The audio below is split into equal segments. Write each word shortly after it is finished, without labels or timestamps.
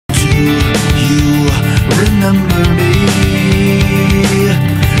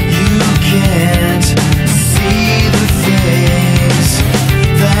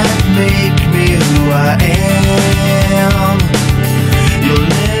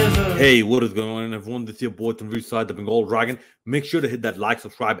Hey, what is going on, everyone? This is your boy Tanveer Side, the Bengal Dragon. Make sure to hit that like,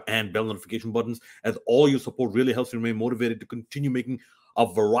 subscribe, and bell notification buttons, as all your support really helps me remain motivated to continue making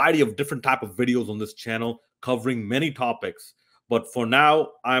a variety of different type of videos on this channel, covering many topics. But for now,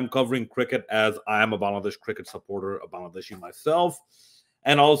 I'm covering cricket, as I am a Bangladesh cricket supporter, a Bangladeshi myself.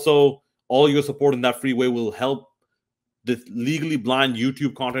 And also, all your support in that free way will help this legally blind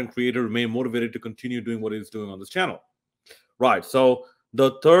YouTube content creator remain motivated to continue doing what he's doing on this channel. Right, so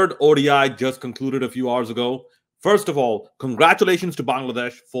the third ODI just concluded a few hours ago. First of all, congratulations to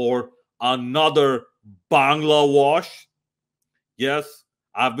Bangladesh for another Banglawash. Yes,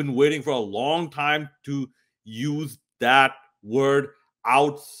 I've been waiting for a long time to use that word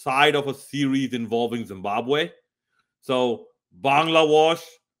outside of a series involving Zimbabwe. So, Banglawash,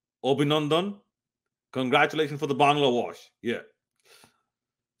 Obinandan, congratulations for the Banglawash. Yeah.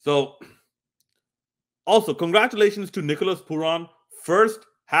 So, also, congratulations to Nicholas Puran, first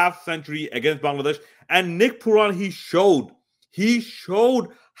half century against Bangladesh. And Nick Puran, he showed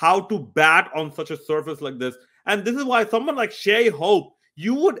how to bat on such a surface like this. And this is why someone like Shai Hope,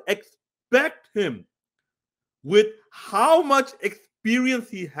 you would expect him, with how much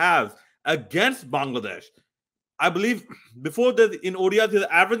experience he has against Bangladesh. I believe before this in ODIs, he's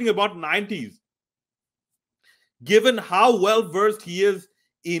averaging about 90s. Given how well versed he is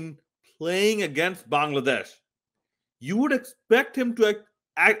in playing against Bangladesh, you would expect him to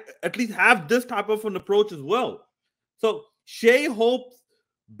at least have this type of an approach as well. So Shai Hope's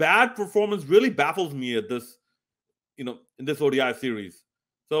bad performance really baffles me at this, in this ODI series.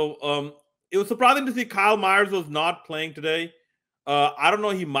 So it was surprising to see Kyle Myers was not playing today. I don't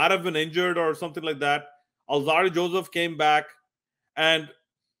know, he might have been injured or something like that. Alzari Joseph came back, and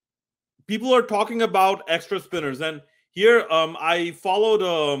people are talking about extra spinners. And here I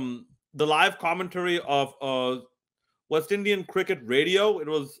followed the live commentary of West Indian Cricket Radio. It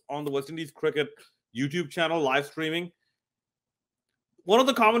was on the West Indies Cricket YouTube channel, live streaming. One of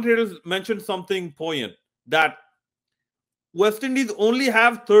the commentators mentioned something poignant, that West Indies only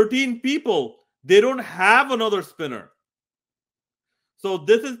have 13 people. They don't have another spinner. So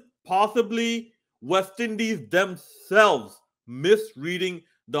this is possibly West Indies themselves misreading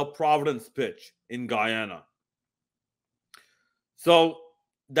the Providence pitch in Guyana. So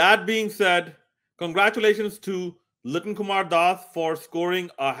that being said, congratulations to Litan Kumar Das for scoring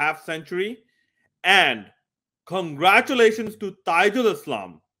a half century, and congratulations to Taijul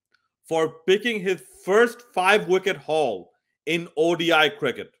Islam for picking his first 5-wicket haul in ODI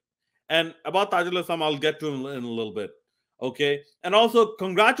cricket. And about Taijul Islam, I'll get to him in a little bit. Okay. And also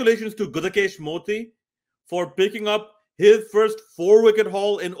congratulations to Gudakesh Moti for picking up his first 4-wicket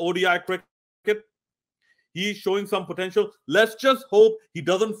haul in ODI cricket. He's showing some potential. Let's just hope he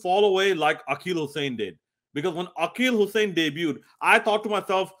doesn't fall away like Akil Hussain did. Because when Akil Hussain debuted, I thought to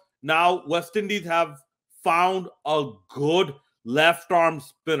myself, now West Indies have found a good left-arm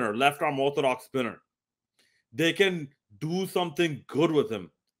spinner, left-arm orthodox spinner. They can do something good with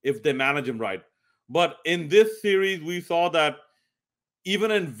him if they manage him right. But in this series, we saw that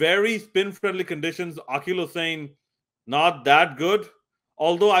even in very spin-friendly conditions, Akil Hussain, not that good.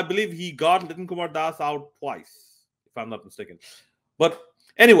 Although I believe he got Litan Kumar Das out twice, if I'm not mistaken. But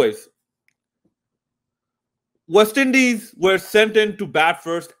anyways, West Indies were sent in to bat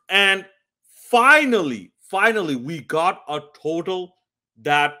first, and finally, we got a total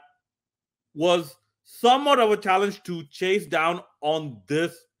that was somewhat of a challenge to chase down on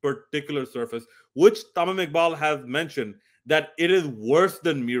this particular surface, which Tamim Iqbal has mentioned that it is worse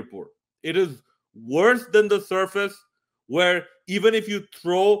than Mirpur. It is worse than the surface where even if you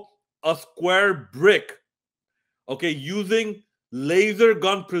throw a square brick, okay, using laser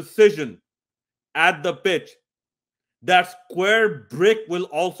gun precision at the pitch, that square brick will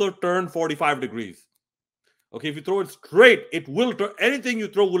also turn 45 degrees. Okay, if you throw it straight, it will turn. Anything you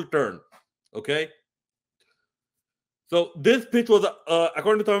throw will turn. Okay. So this pitch was,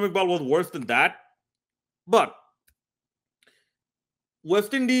 according to Tamim Iqbal, was worse than that. But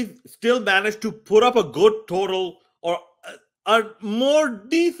West Indies still managed to put up a good total, or a more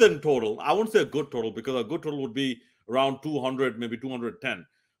decent total. I won't say a good total, because a good total would be around 200, maybe 210.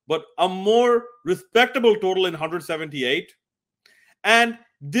 But a more respectable total in 178. And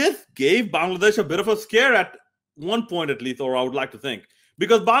this gave Bangladesh a bit of a scare at one point, at least, or I would like to think.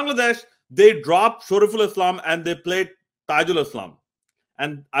 Because Bangladesh, they dropped Shoriful Islam and they played Taijul Islam.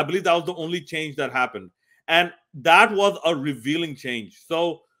 And I believe that was the only change that happened. And that was a revealing change.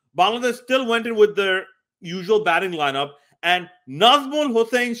 So Bangladesh still went in with their usual batting lineup. And Nazmul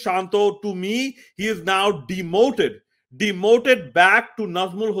Hussain Shanto, to me, he is now demoted back to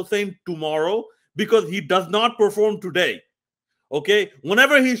Nazmul Hussain tomorrow, because he does not perform today. Okay,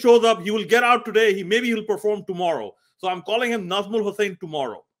 whenever he shows up, he will get out today. Maybe he'll perform tomorrow. So I'm calling him Nazmul Hussain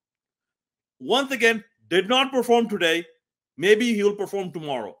tomorrow. Once again, did not perform today. Maybe he'll perform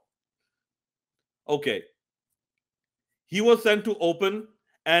tomorrow. Okay. He was sent to open,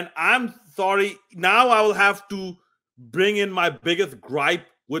 and I'm sorry. Now I will have to bring in my biggest gripe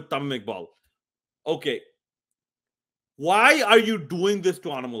with Tamim Iqbal. Okay. Why are you doing this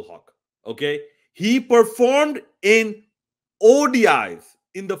to Animal Hawk? Okay. He performed in ODIs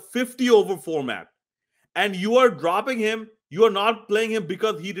in the 50 over format, and you are dropping him. You are not playing him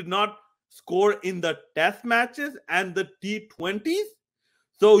because he did not score in the test matches and the T20s.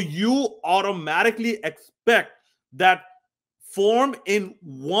 So you automatically expect that form in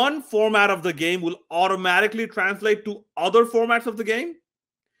one format of the game will automatically translate to other formats of the game.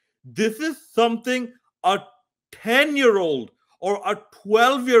 This is something a 10-year-old or a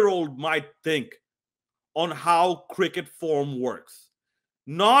 12-year-old might think on how cricket form works,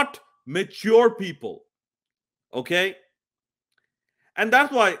 not mature people. Okay. And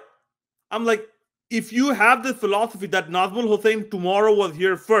that's why I'm like, if you have this philosophy that Nazmul Hussain tomorrow was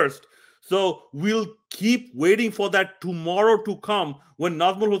here first, so we'll keep waiting for that tomorrow to come when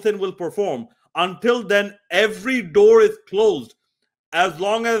Nazmul Hussain will perform. Until then, every door is closed as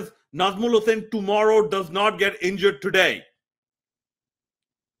long as Nazmul Hussain tomorrow does not get injured today.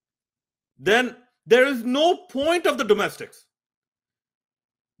 Then there is no point of the domestics.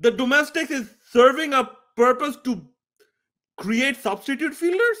 The domestics is serving a purpose to create substitute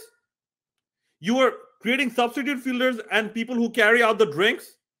fielders. You are creating substitute fielders and people who carry out the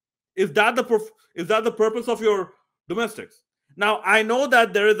drinks. Is that the purpose of your domestics? Now I know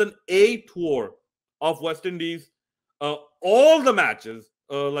that there is an A tour of West Indies. All the matches,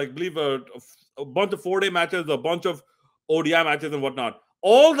 like I believe a bunch of 4-day matches, a bunch of ODI matches and whatnot.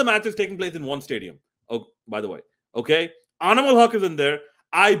 All the matches taking place in one stadium. Oh, by the way, okay. Animal Hawk is in there.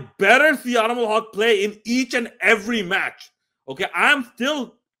 I better see Animal Hawk play in each and every match. Okay, I'm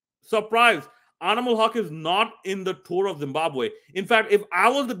still surprised Animal Hawk is not in the tour of Zimbabwe. In fact, if I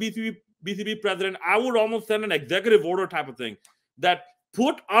was the BCB president, I would almost send an executive order type of thing that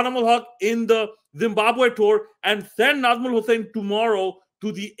put Animal Hawk in the Zimbabwe tour and send Nazmul Hussain tomorrow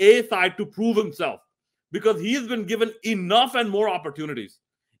to the A side to prove himself, because he's been given enough and more opportunities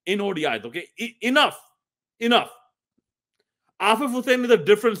in ODIs. Okay, enough. Afif Hussain is a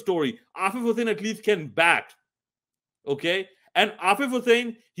different story. Afif Hussain at least can bat. Okay. And Afif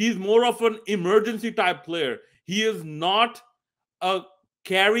Hussain, he's more of an emergency type player. He is not a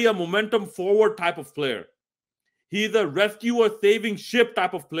carry a momentum forward type of player. He's a rescue or saving ship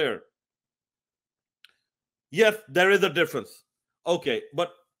type of player. Yes, there is a difference. Okay.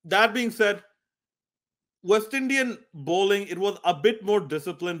 But that being said, West Indian bowling, it was a bit more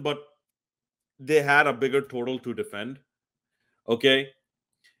disciplined, but they had a bigger total to defend. Okay.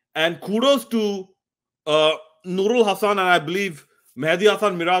 And kudos to Nurul Hassan and I believe Mehdi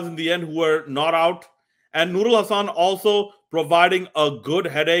Hassan Miraz in the end, who were not out. And Nurul Hassan also providing a good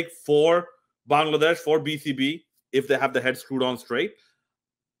headache for Bangladesh, for BCB, if they have the head screwed on straight.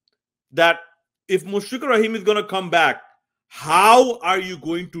 That if Mushfiqur Rahim is going to come back, how are you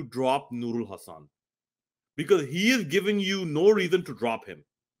going to drop Nurul Hassan? Because he is giving you no reason to drop him.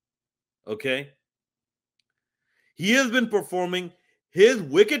 Okay? He has been performing. His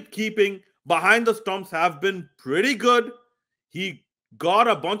wicket keeping behind the stumps have been pretty good. He got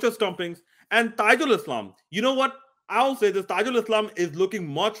a bunch of stumpings. And Taijul Islam, you know what? I'll say this. Taijul Islam is looking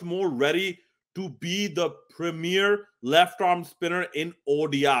much more ready to be the premier left-arm spinner in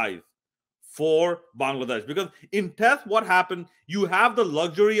ODIs for Bangladesh. Because in Test, what happened? You have the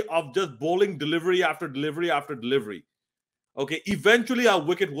luxury of just bowling delivery after delivery after delivery. Okay, eventually a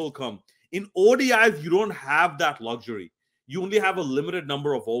wicket will come. In ODIs, you don't have that luxury. You only have a limited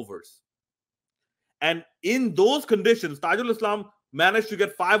number of overs. And in those conditions, Taijul Islam managed to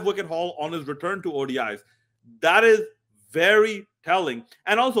get 5-wicket haul on his return to ODIs. That is very telling.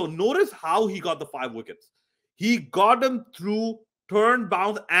 And also, notice how he got the 5 wickets. He got them through turn,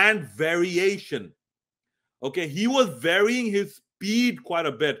 bounce, and variation. Okay, he was varying his speed quite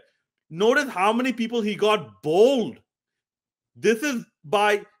a bit. Notice how many people he got bowled. This is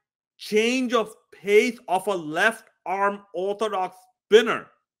by change of pace of a left arm orthodox spinner,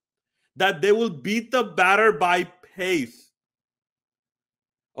 that they will beat the batter by pace.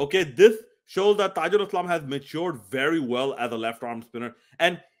 Okay, this shows that Taijul Islam has matured very well as a left arm spinner,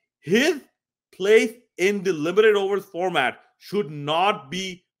 and his place in the limited overs format should not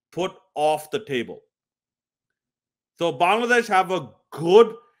be put off the table. So Bangladesh have a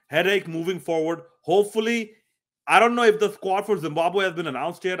good headache moving forward. Hopefully, I don't know if the squad for Zimbabwe has been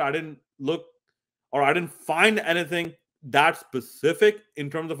announced yet. I didn't look, or I didn't find anything. that specific in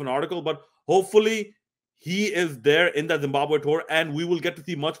terms of an article, but hopefully he is there in that Zimbabwe tour, and we will get to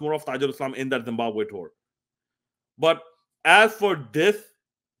see much more of Tajul Islam in that Zimbabwe tour. But as for this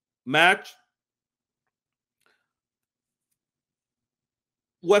match,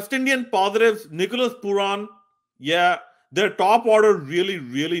 West Indian positives, Nicholas Puran, yeah, their top order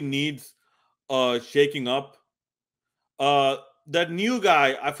really needs shaking up. That new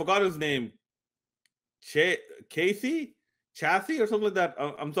guy, I forgot his name, Casey? Chassis or something like that.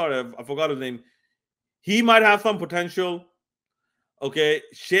 I'm sorry, I forgot his name. He might have some potential. Okay,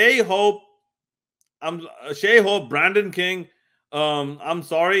 Shea Hope, Brandon King. I'm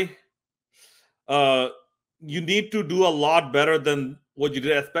sorry. You need to do a lot better than what you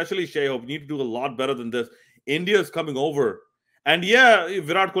did, especially Shea Hope. You need to do a lot better than this. India is coming over. And yeah,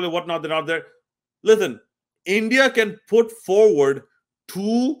 Virat Kohli, whatnot, they're not there. Listen, India can put forward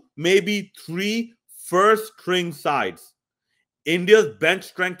 2, maybe 3 first string sides. India's bench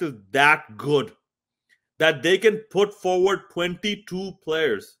strength is that good that they can put forward 22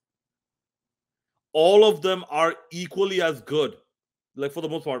 players. All of them are equally as good. Like, for the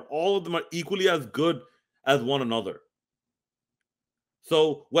most part, all of them are equally as good as one another.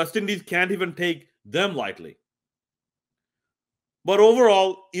 So West Indies can't even take them lightly. But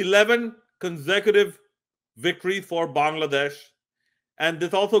overall, 11 consecutive victories for Bangladesh. And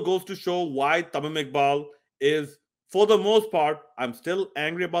this also goes to show why Tamim Iqbal is, for the most part, I'm still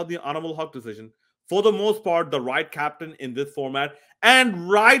angry about the Anamul Haq decision, for the most part, the right captain in this format, and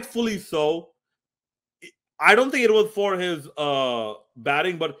rightfully so. I don't think it was for his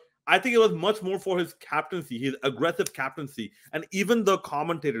batting, but I think it was much more for his captaincy, his aggressive captaincy. And even the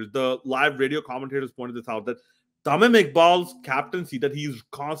commentators, the live radio commentators pointed this out, that Tamim Iqbal's captaincy, that he's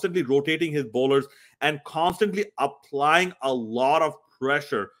constantly rotating his bowlers and constantly applying a lot of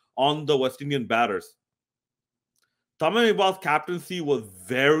pressure on the West Indian batters. Tamim Iqbal's captaincy was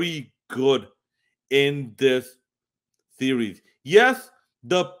very good in this series. Yes,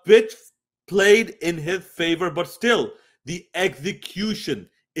 the pitch played in his favor, but still, the execution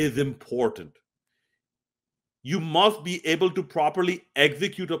is important. You must be able to properly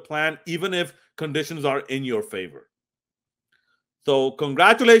execute a plan, even if conditions are in your favor. So,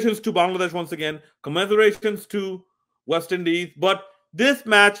 congratulations to Bangladesh once again. Commiserations to West Indies. But this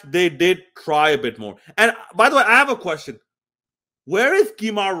match, they did try a bit more. And by the way, I have a question. Where is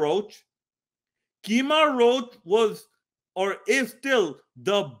Kemar Roach? Kemar Roach was, or is still,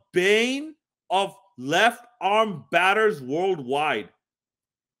 the bane of left arm batters worldwide.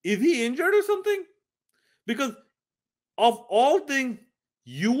 Is he injured or something? Because of all things,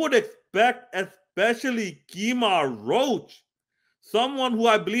 you would expect, especially Kemar Roach, someone who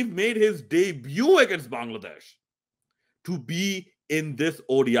I believe made his debut against Bangladesh, to be in this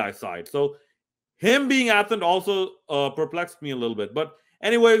ODI side. So him being absent also perplexed me a little bit. But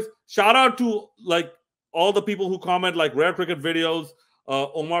anyways, shout out to like all the people who comment, like Rare Cricket Videos,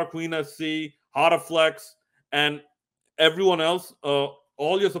 Omar Queen SC, Flex, and everyone else.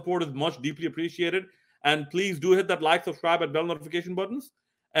 All your support is much deeply appreciated. And please do hit that like, subscribe, and bell notification buttons.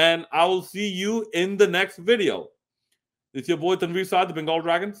 And I will see you in the next video. It's your boy Tanveer Saad, the Bengal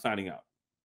Dragon, signing out.